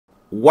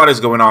What is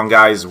going on,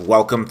 guys?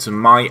 Welcome to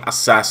my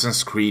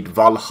Assassin's Creed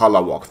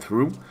Valhalla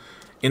walkthrough.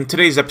 In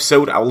today's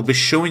episode I will be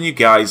showing you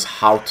guys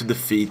how to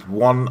defeat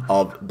one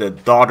of the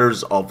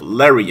daughters of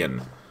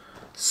Lerion.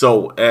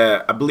 So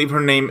I believe her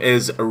name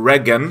is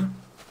Regan.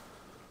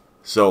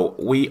 So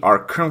we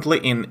are currently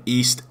in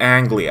East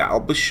Anglia. I'll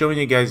be showing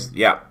you guys,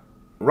 yeah,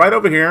 right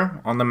over here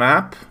on the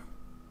map.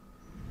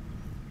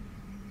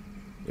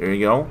 There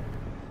you go.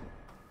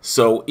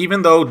 So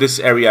even though this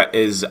area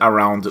is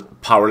around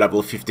power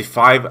level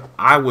 55,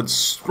 I would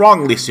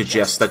strongly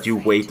suggest that you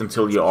wait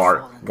until you are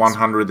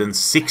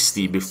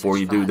 160 before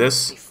you do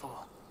this.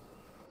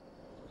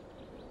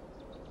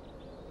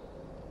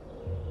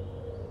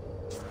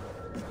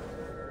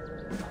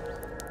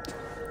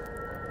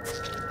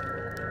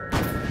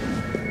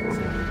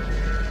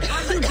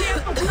 Are you here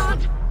for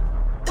blood?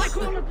 Like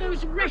all of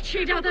those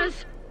wretched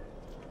others?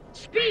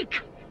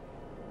 Speak!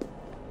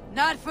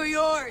 Not for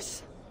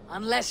yours.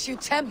 Unless you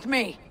tempt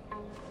me.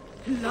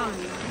 Liar,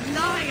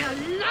 liar,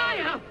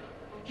 liar!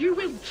 You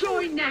will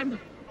join them,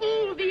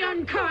 all the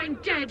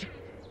unkind dead.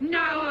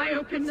 Now I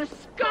open the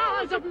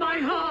scars of my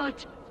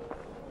heart.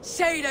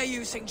 Say to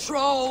using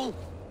troll.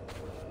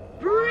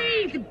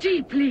 Breathe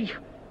deeply.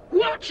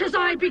 Watch as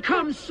I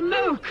become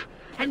smoke,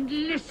 and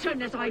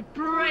listen as I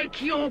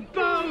break your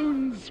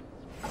bones.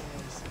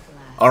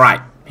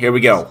 Alright, here we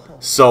go.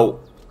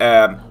 So,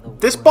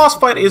 this boss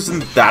fight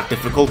isn't that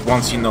difficult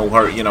once you know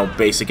her,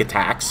 basic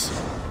attacks.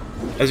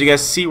 As you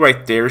guys see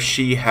right there,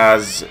 she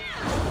has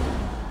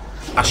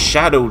a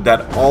shadow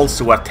that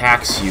also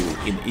attacks you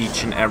in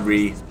each and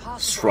every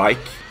strike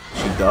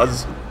she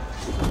does.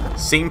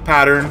 Same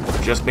pattern,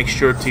 just make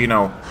sure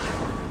to,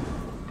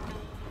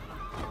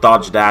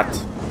 dodge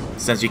that,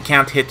 since you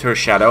can't hit her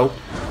shadow.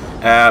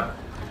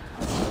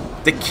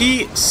 The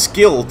key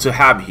skill to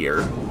have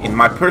here, in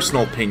my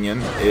personal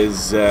opinion,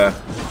 is the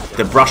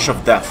Brush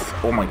of Death.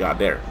 Oh my god,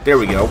 there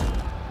we go.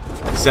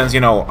 Since,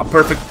 a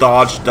perfect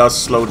dodge does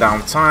slow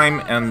down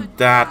time, and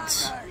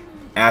that,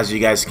 as you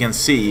guys can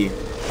see,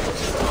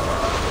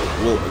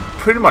 will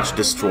pretty much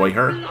destroy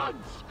her. Blood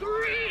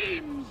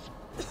screams!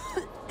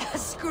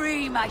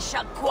 Scream, I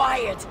shall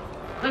quiet.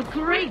 A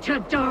greater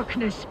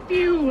darkness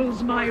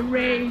fuels my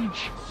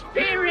rage.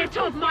 Spirit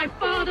of my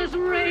father's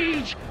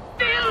rage,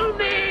 fill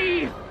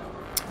me!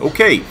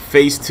 Okay,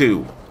 phase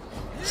 2.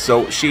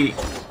 So she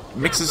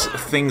mixes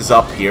things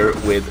up here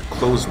with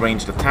close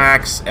ranged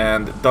attacks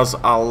and does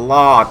a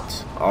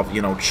lot of,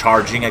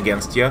 charging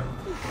against you.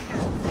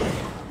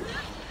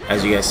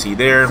 As you guys see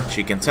there,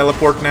 she can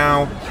teleport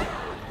now.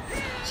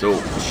 So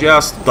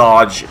just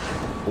dodge,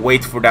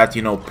 wait for that,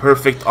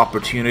 perfect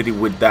opportunity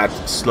with that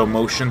slow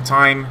motion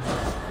time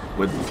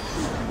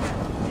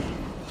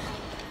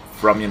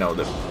from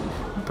the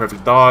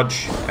perfect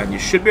dodge, and you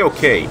should be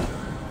okay.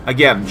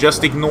 Again,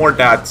 just ignore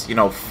that,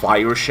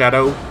 fire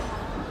shadow.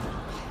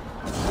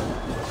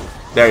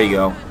 There you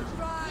go.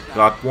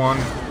 Got one.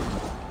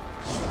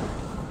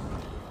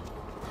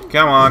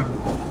 Come on.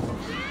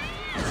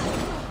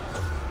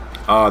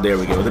 Ah, there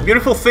we go. The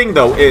beautiful thing,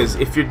 though, is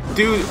if you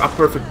do a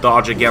perfect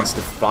dodge against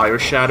the fire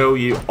shadow,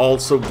 you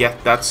also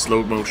get that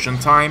slow motion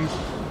time.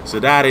 So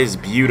that is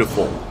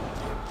beautiful.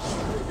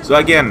 So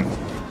again,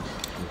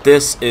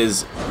 this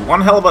is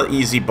one hell of an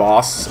easy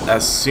boss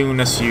as soon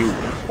as you,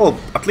 well,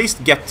 at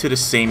least get to the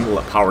same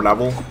power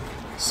level.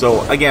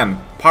 So again,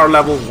 power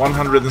level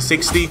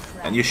 160,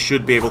 and you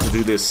should be able to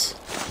do this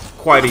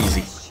quite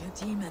easy.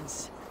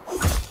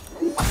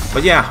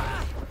 But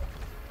yeah,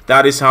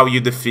 that is how you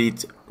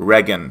defeat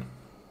Regan.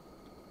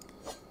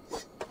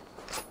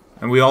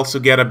 And we also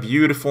get a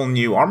beautiful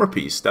new armor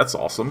piece. That's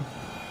awesome.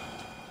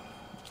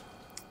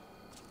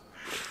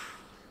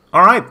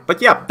 Alright,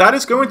 but yeah, that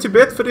is going to be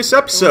it for this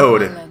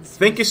episode.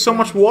 Thank you so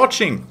much for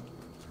watching.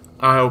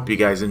 I hope you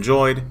guys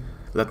enjoyed.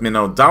 Let me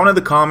know down in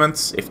the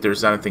comments if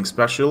there's anything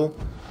special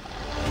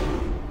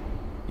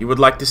you would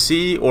like to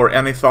see, or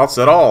any thoughts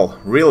at all,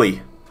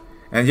 really.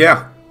 And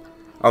yeah,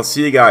 I'll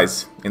see you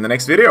guys in the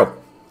next video.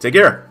 Take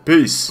care.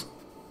 Peace.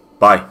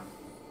 Bye.